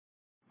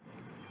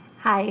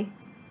Hi,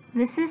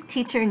 this is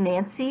Teacher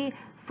Nancy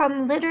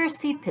from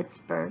Literacy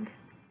Pittsburgh.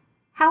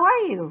 How are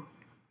you?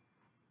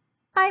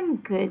 I'm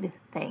good,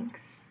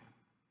 thanks.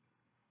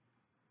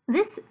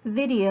 This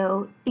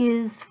video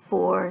is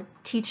for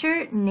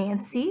Teacher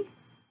Nancy,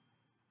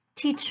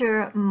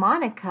 Teacher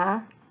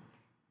Monica,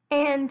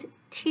 and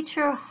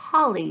Teacher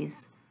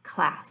Holly's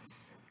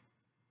class.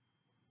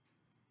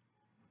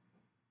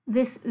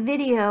 This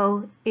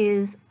video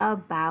is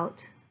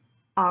about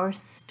our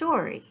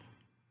story.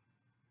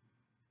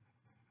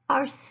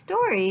 Our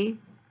story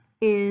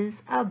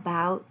is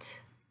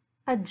about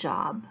a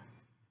job.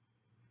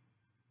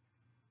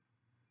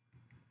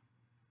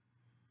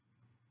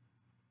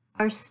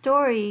 Our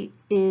story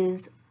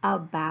is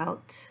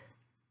about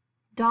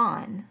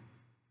Don.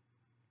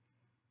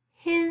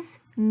 His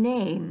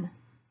name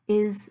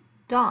is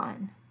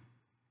Don.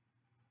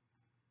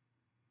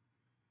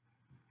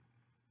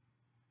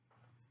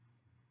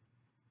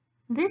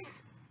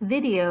 This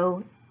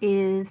video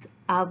is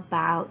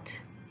about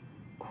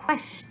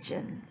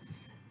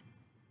questions.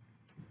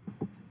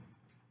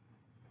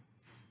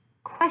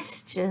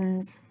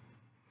 Questions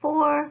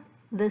for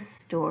the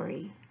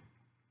story.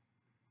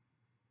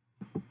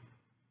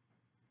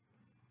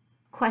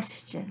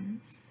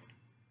 Questions.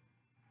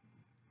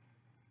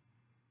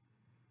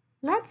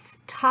 Let's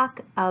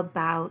talk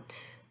about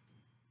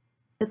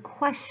the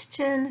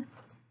question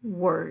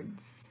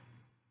words.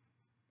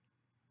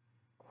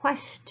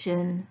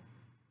 Question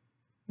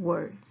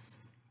words.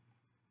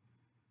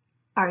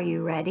 Are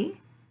you ready?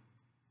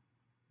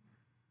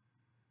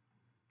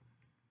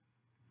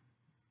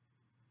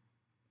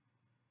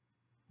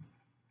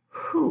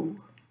 Who?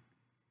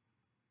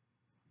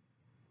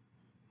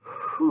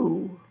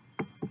 Who?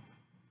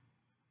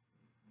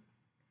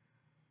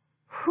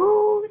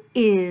 Who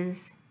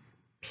is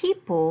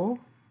people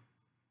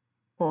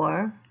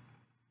or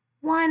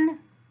one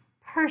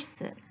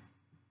person?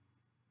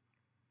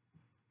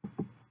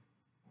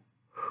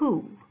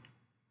 Who?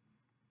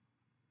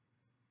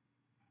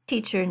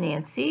 Teacher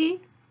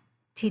Nancy,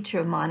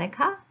 Teacher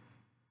Monica,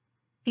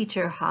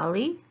 Teacher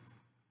Holly,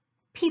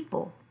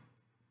 people.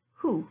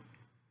 Who?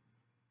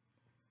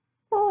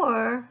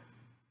 Or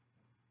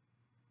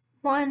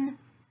one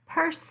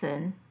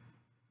person,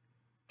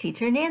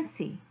 Teacher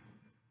Nancy.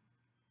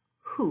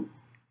 Who?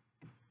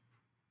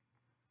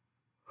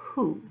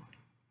 Who?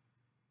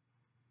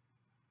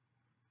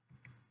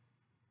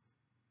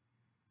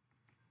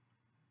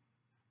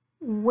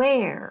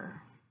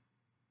 Where?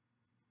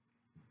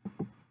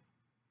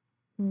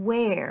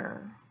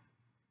 Where?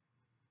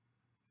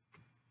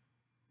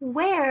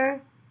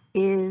 Where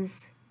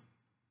is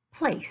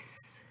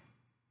place?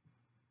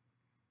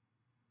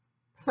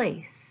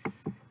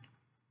 Place.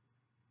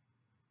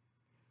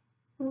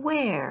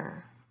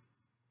 Where?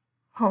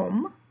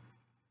 Home?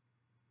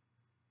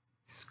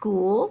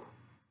 School?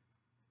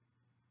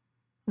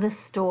 The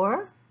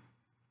store?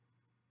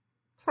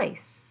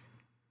 Place.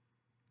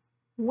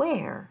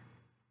 Where?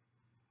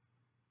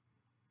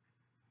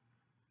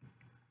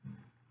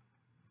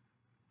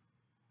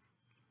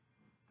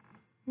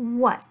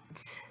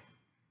 What?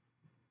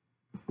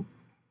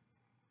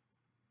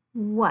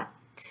 What?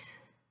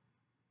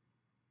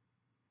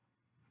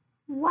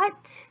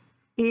 What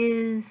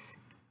is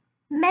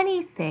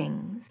many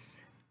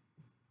things?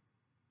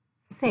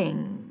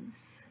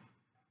 Things.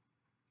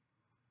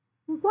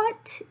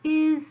 What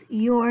is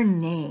your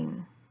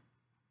name?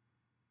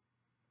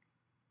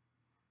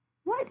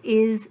 What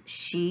is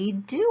she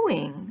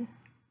doing?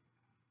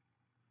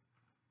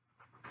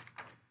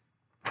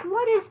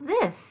 What is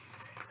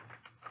this?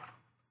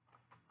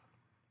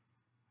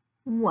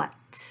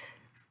 What?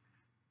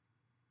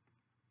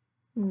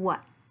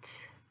 What?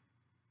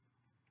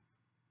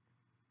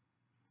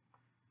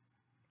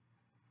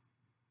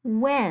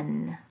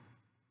 When?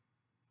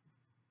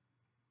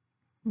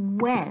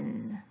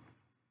 When?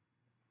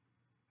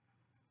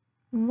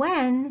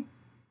 When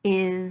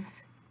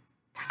is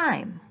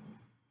time?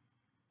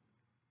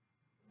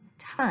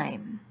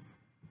 Time.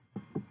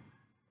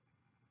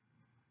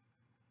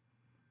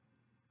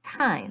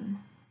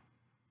 Time.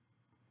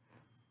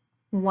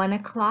 1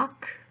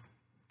 o'clock,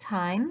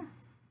 time.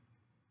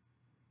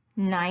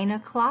 9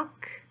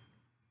 o'clock,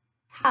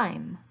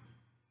 time.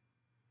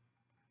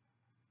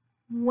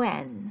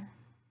 When?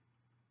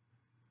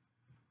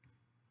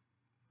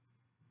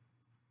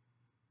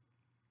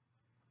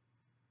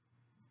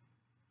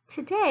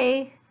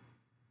 Today,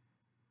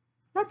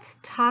 let's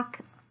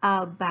talk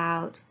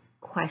about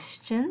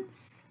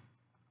questions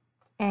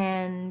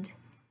and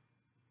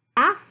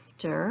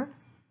after,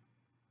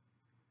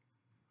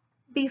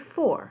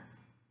 before.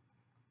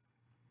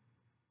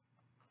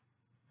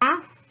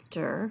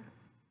 After,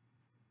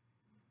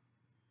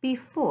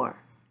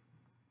 before.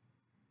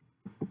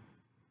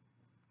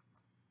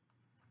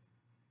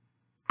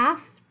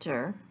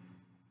 After,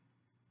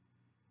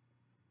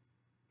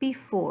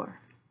 before.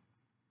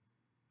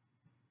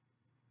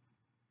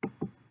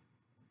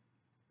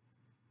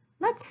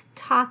 Let's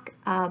talk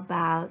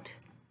about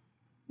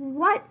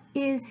what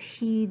is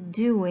he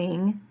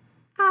doing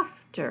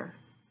after?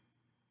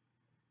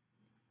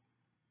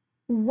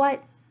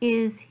 What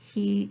is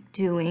he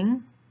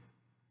doing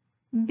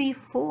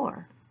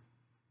before?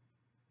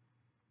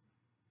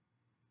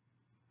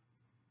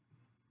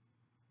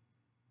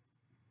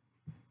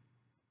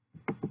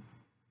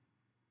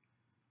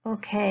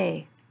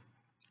 Okay,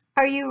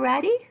 are you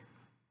ready?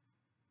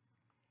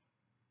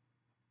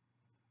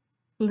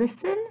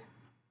 Listen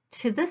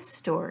to the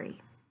story.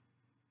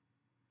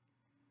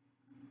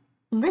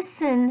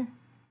 Listen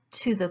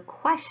to the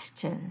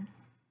question.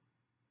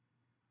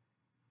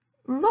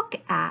 Look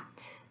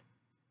at,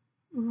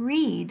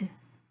 read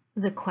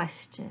the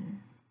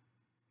question.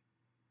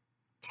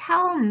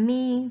 Tell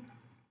me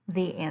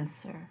the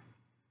answer.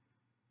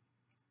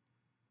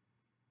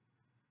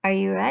 Are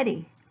you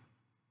ready?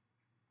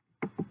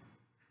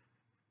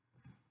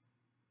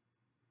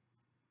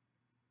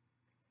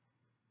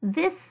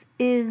 This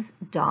is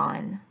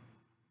Don.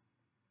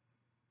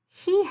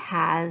 He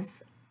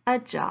has a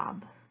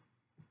job.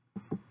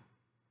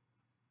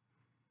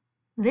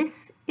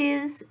 This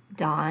is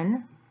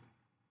Don.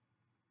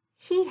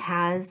 He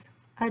has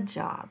a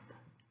job.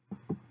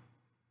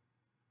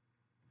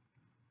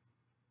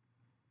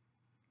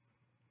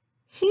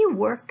 He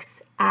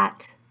works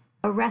at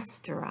a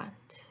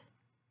restaurant.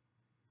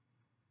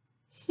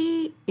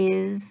 He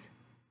is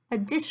a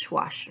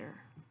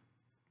dishwasher.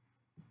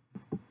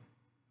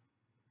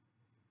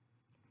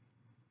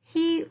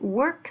 He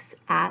works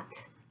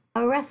at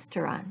a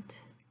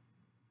restaurant.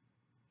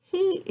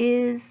 He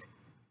is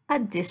a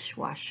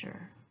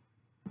dishwasher.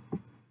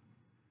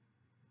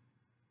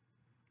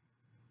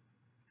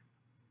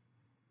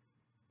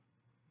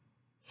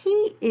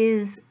 He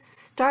is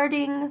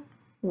starting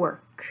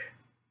work.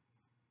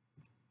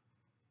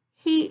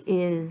 He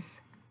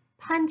is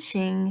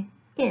punching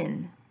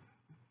in.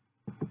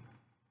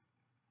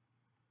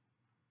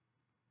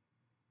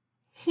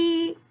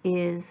 He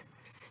is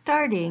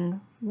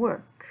starting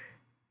work.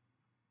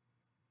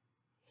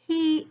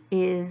 He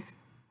is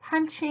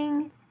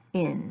punching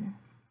in.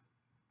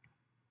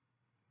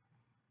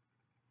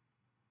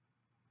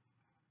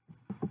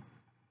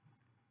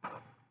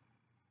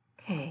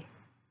 Okay,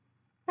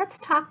 let's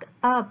talk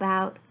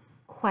about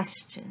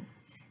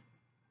questions.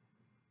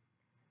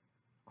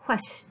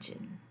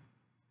 Question.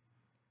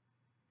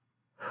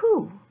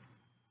 Who?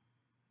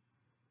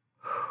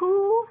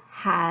 Who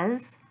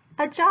has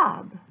a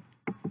job?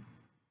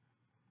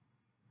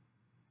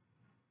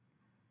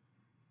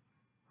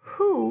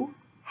 Who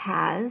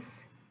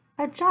has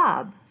a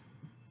job?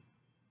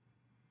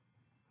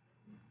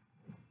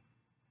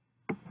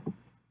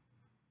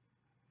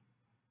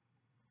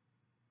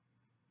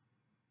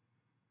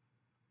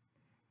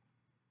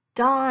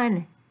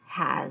 Don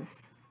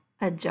has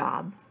a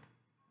job.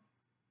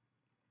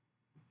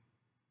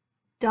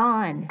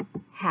 Don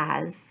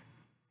has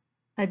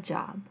a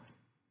job.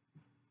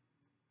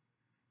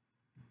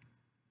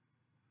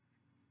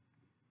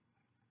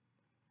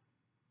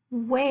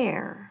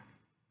 Where?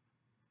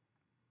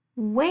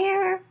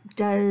 Where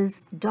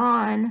does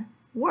Don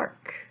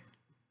work?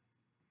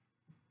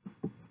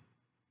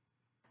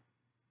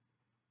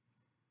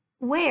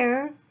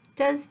 Where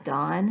does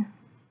Don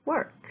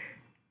work?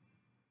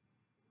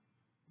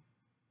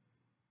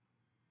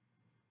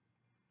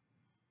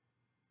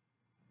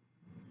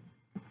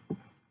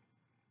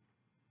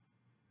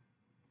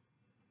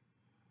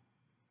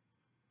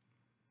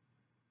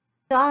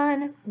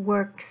 Don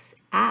works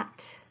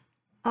at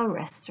a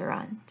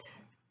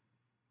restaurant.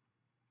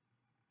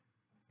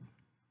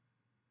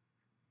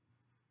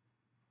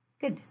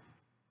 Good.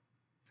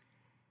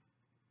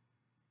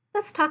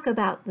 Let's talk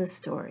about the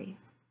story.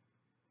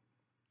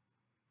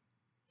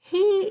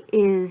 He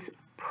is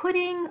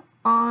putting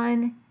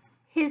on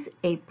his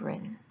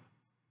apron.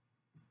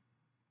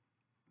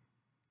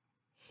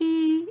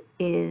 He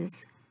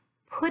is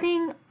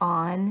putting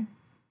on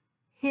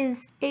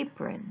his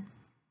apron.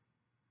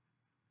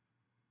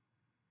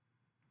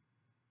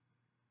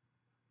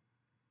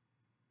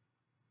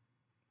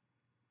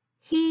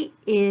 He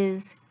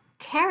is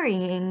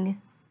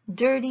carrying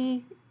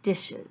dirty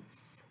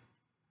dishes.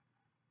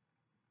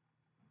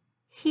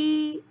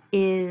 He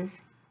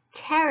is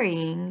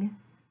carrying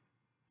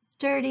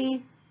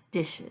dirty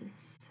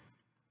dishes.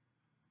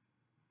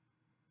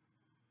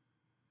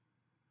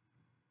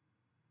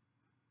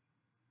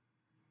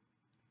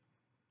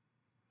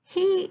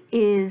 He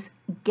is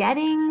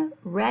getting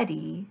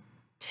ready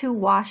to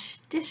wash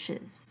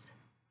dishes.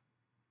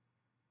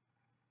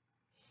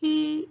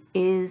 He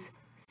is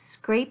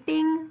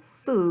scraping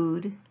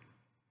food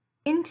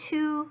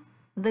into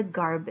the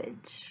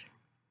garbage.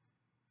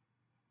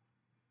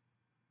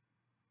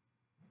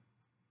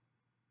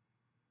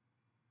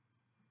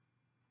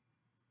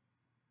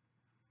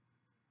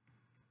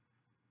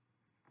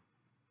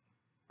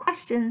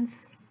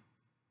 Questions.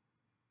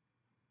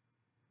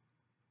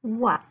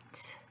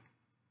 What?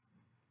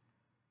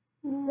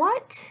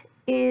 What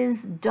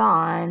is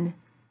Don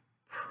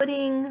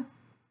putting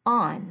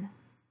on?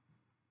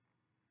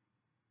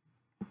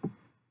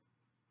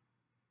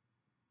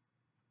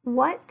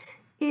 What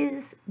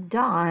is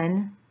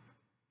Don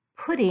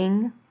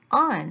putting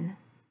on?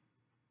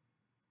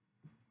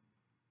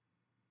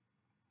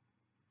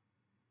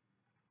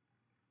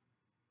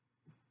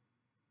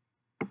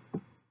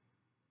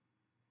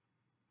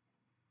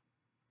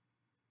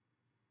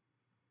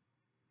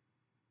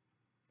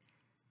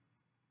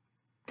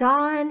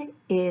 Don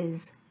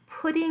is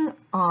putting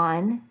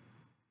on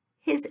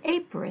his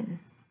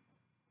apron.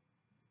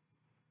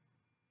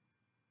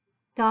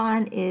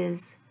 Don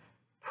is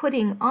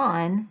putting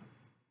on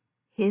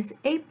his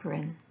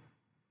apron.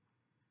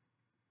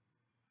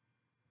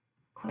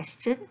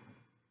 Question: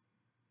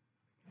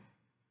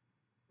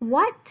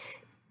 what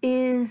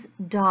is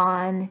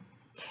Don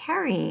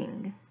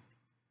carrying?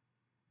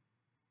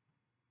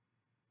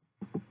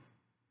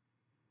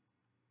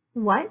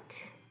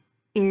 What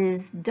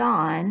is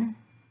Don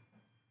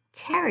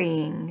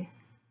carrying?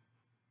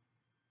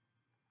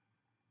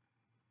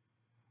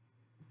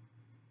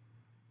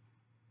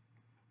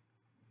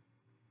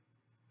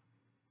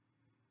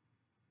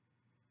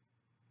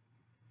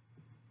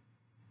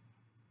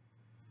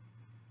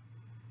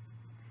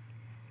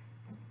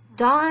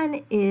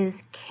 Don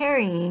is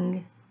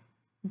carrying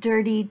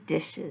dirty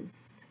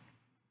dishes.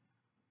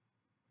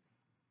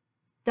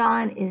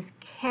 Don is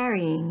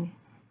carrying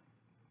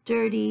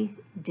dirty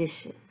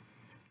dishes.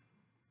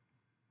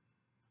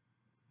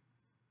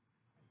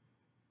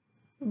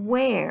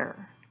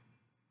 Where?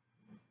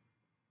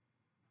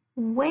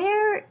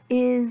 Where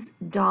is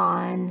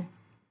Don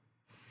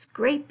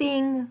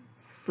scraping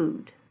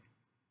food?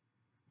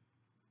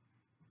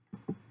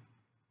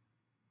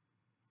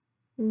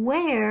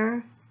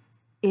 Where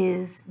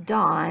is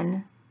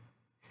Don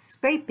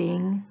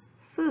scraping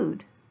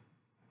food?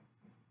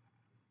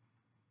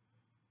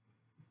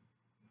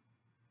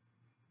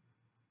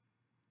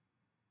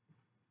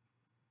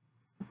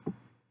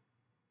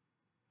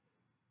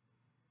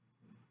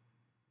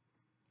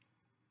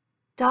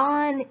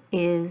 Don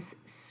is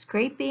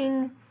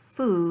scraping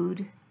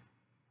food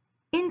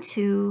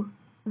into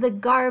the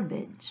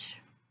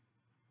garbage.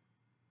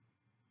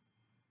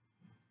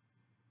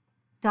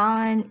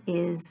 Don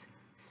is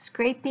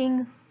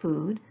scraping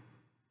food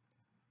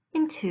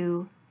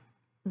into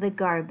the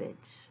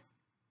garbage.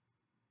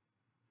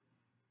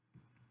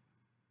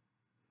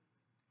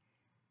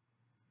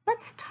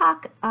 Let's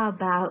talk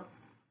about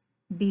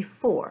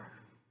before.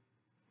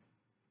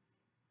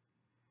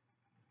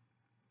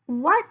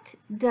 What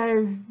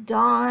does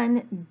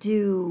Don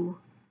do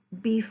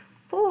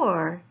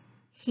before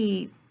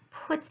he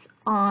puts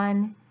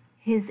on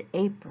his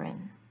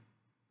apron?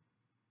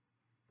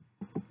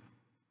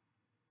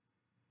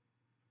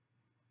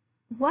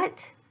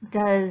 What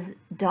does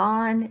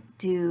Don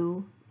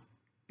do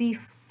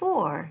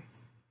before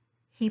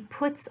he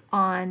puts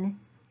on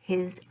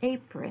his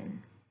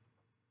apron?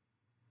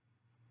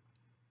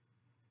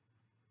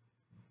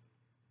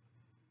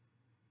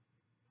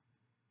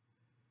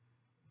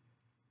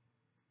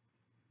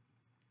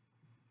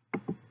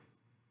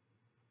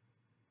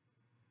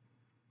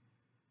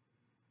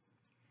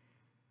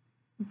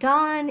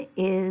 Don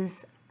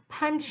is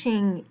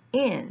punching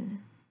in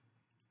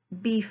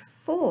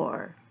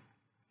before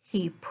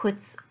he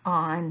puts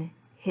on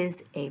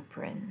his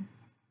apron.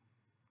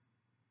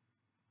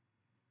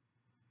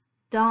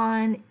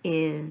 Don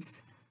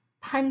is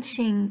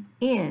punching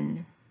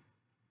in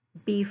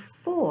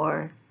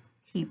before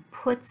he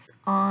puts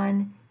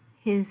on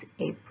his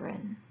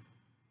apron.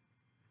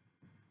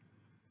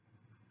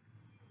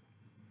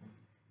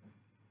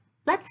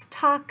 Let's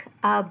talk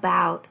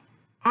about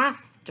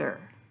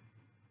after.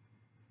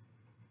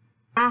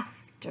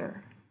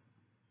 After.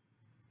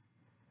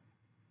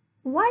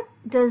 What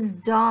does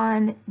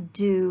Don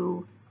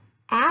do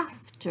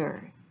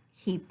after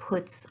he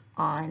puts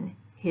on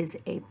his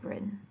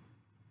apron?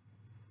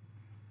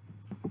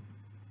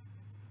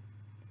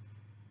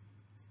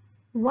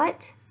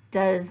 What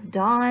does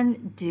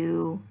Don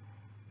do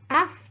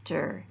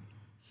after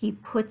he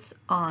puts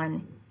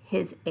on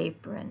his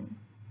apron?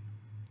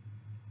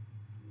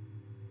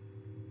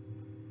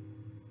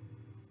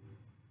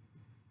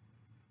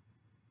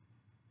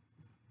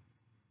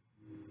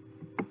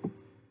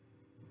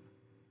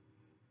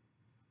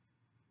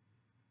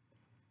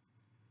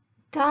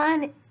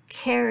 Don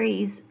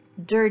carries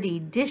dirty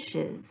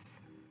dishes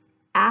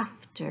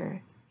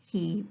after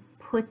he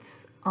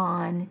puts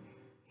on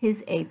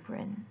his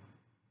apron.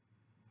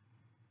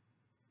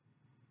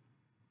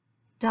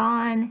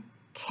 Don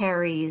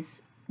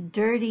carries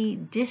dirty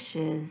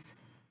dishes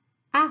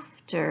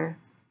after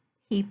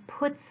he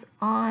puts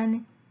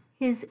on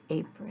his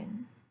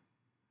apron.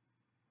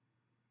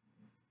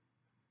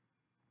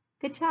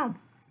 Good job.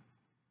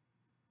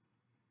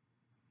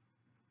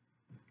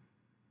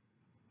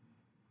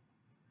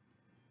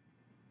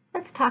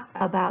 Let's talk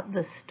about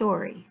the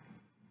story.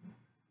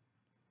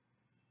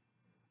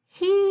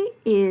 He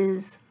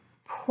is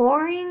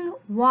pouring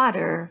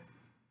water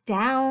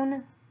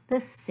down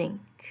the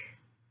sink.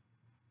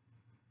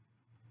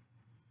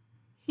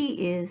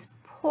 He is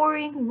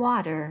pouring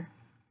water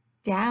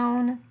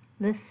down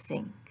the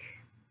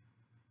sink.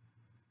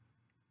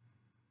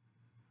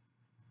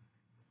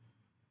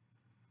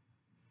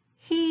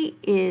 He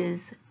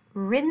is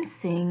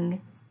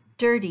rinsing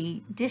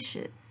dirty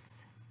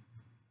dishes.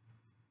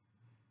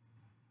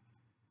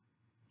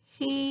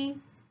 He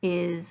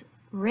is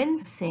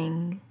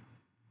rinsing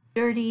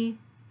dirty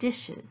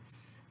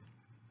dishes.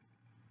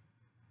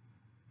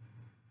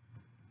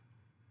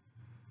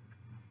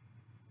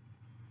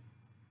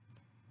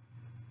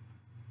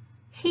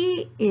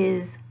 He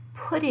is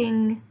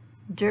putting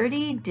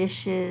dirty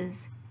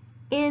dishes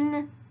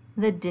in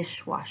the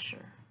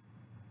dishwasher.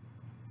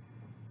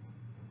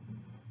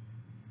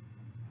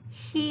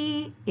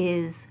 He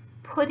is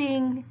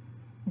putting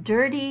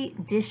dirty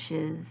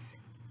dishes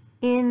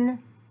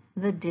in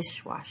the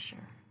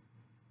dishwasher.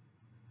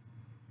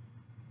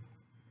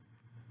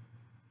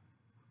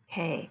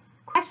 Okay,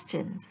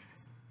 questions.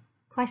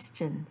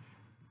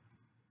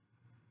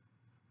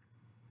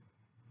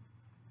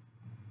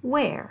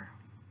 Where?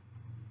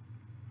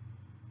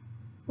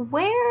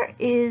 Where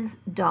is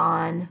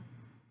Dawn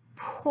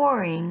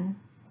pouring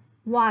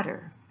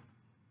water?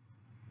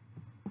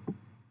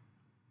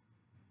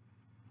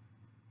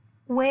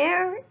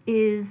 Where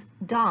is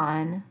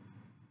Dawn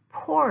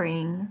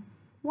pouring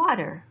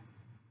water?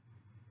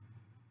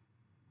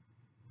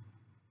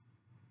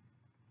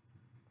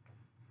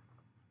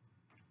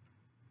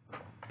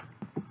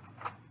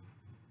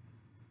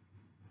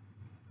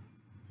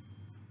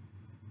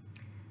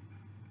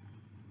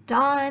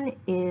 Dawn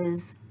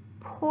is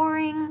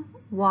pouring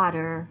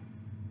water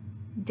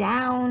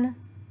down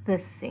the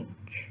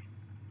sink.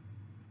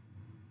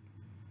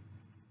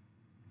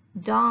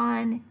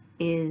 Dawn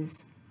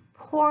is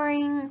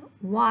pouring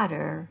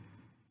water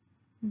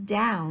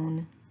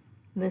down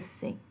the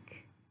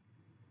sink.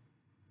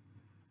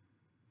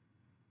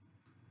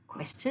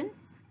 Question: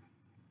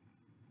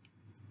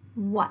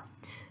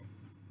 what?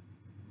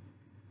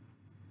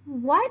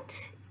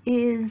 What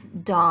is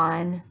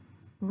Dawn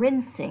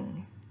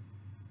rinsing?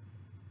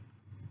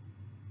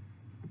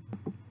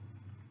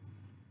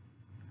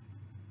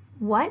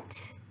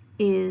 What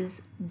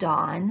is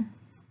Dawn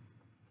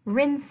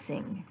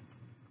rinsing?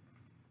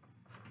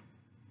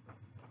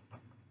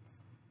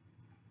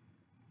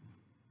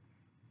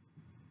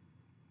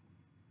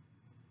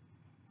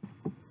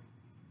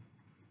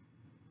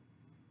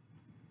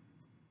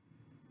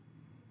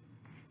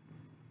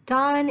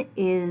 Dawn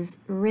is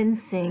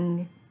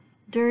rinsing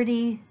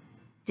dirty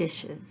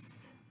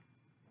dishes.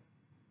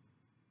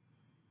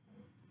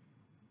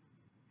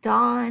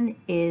 Dawn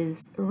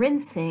is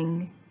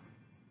rinsing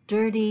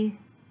dirty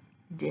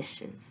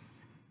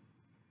dishes.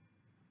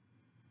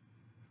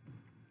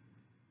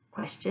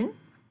 Question: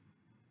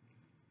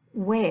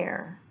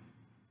 where?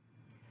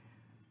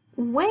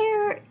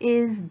 Where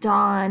is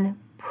Dawn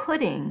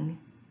putting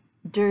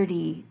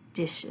dirty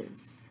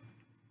dishes?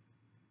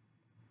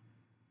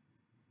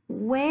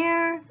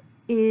 Where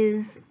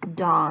is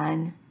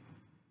Dawn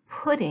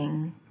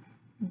putting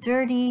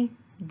dirty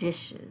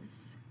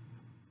dishes?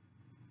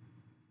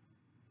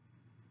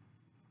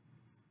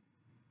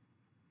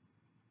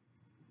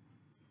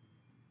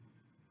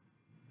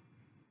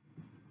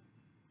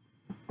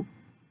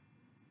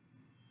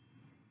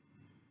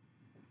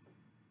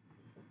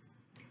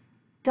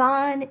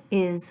 Dawn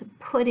is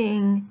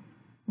putting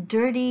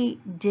dirty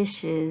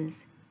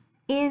dishes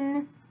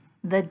in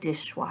the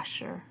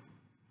dishwasher.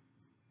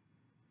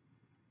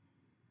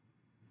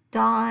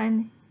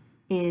 Dawn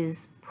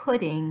is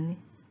putting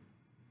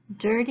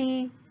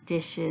dirty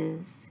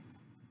dishes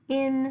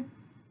in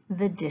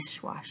the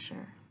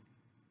dishwasher.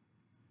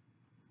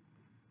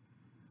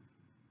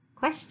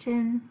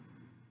 Question: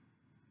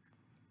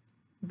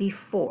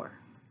 before.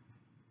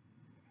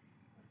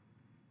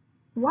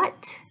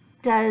 What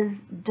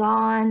does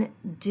Dawn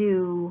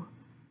do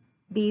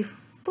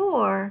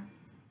before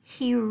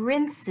he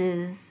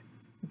rinses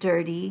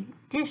dirty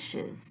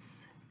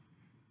dishes?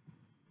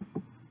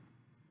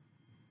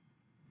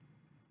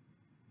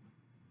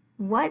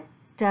 What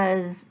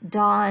does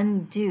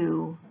Dawn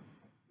do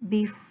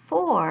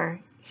before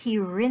he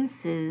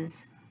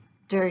rinses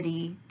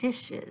dirty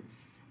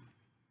dishes?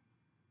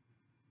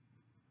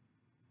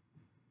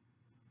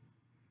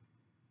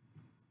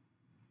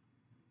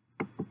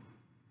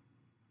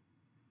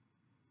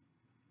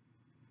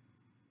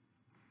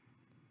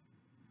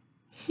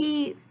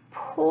 He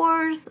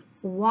pours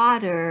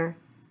water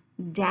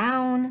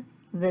down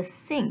the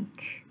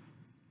sink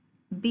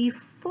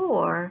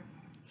before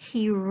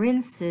he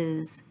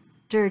rinses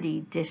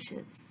dirty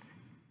dishes.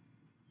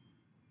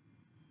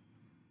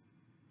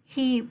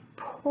 He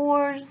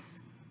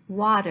pours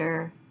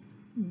water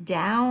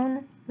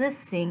down the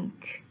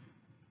sink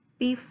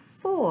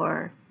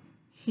before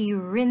he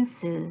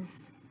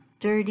rinses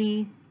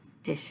dirty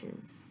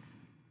dishes.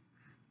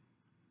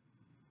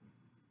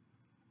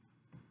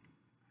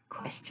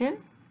 Question: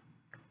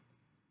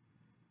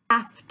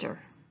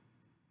 after.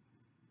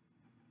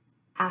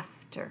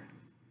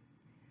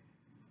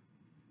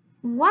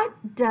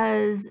 What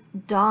does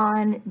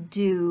Dawn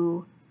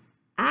do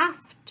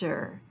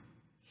after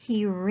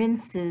he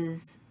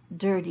rinses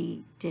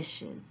dirty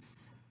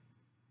dishes?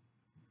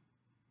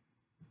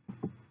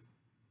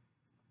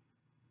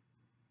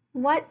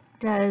 What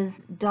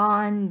does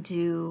Dawn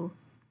do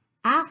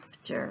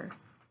after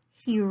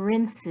he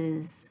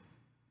rinses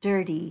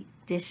dirty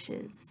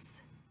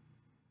dishes?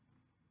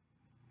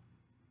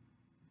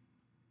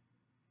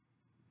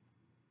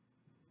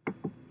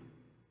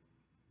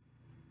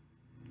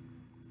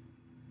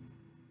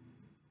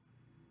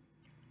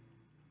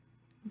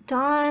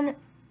 Dawn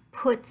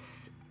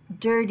puts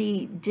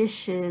dirty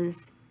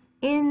dishes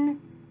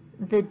in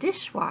the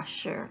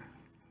dishwasher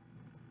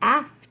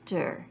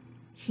after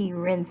he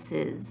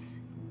rinses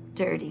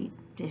dirty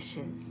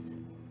dishes.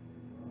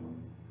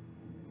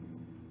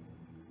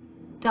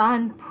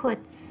 Don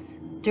puts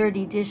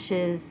dirty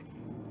dishes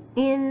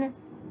in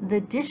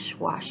the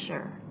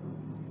dishwasher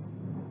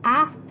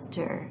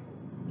after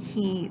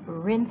he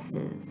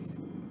rinses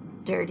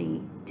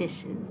dirty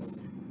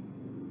dishes.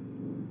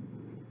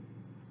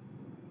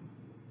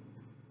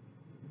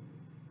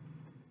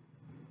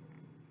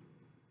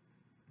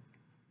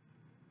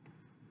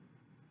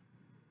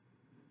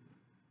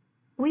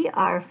 We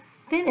are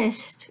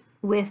finished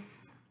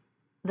with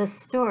the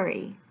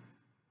story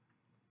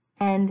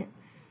and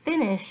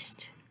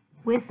finished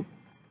with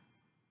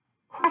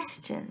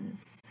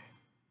questions.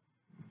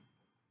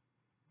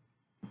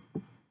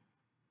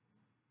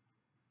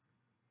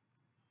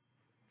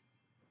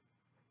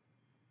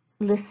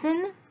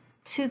 Listen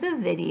to the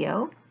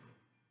video.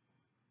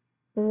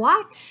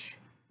 Watch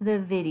the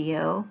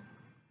video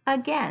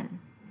again.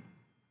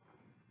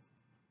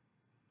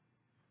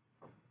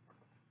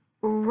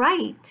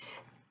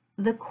 Write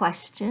the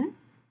question.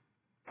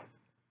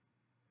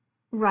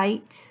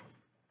 Write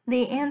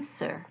the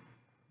answer.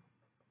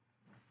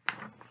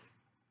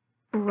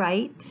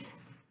 Write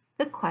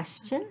the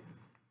question.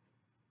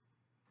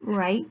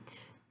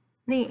 Write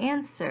the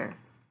answer.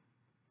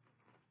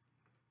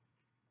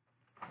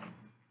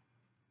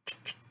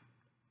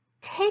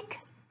 Take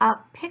a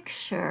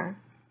picture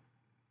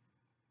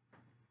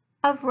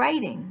of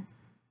writing.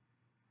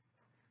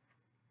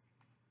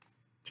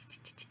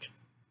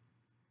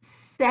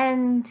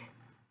 Send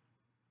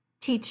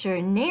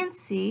Teacher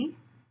Nancy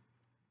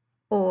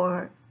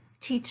or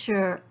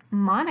Teacher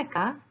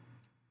Monica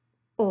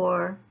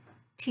or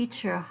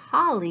Teacher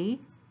Holly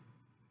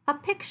a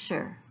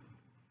picture.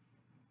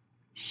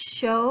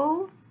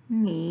 Show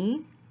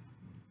me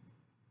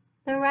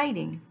the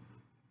writing.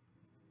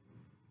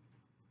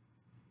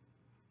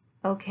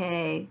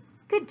 Okay,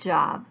 good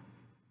job.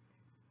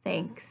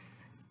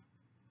 Thanks.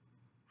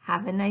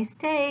 Have a nice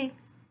day.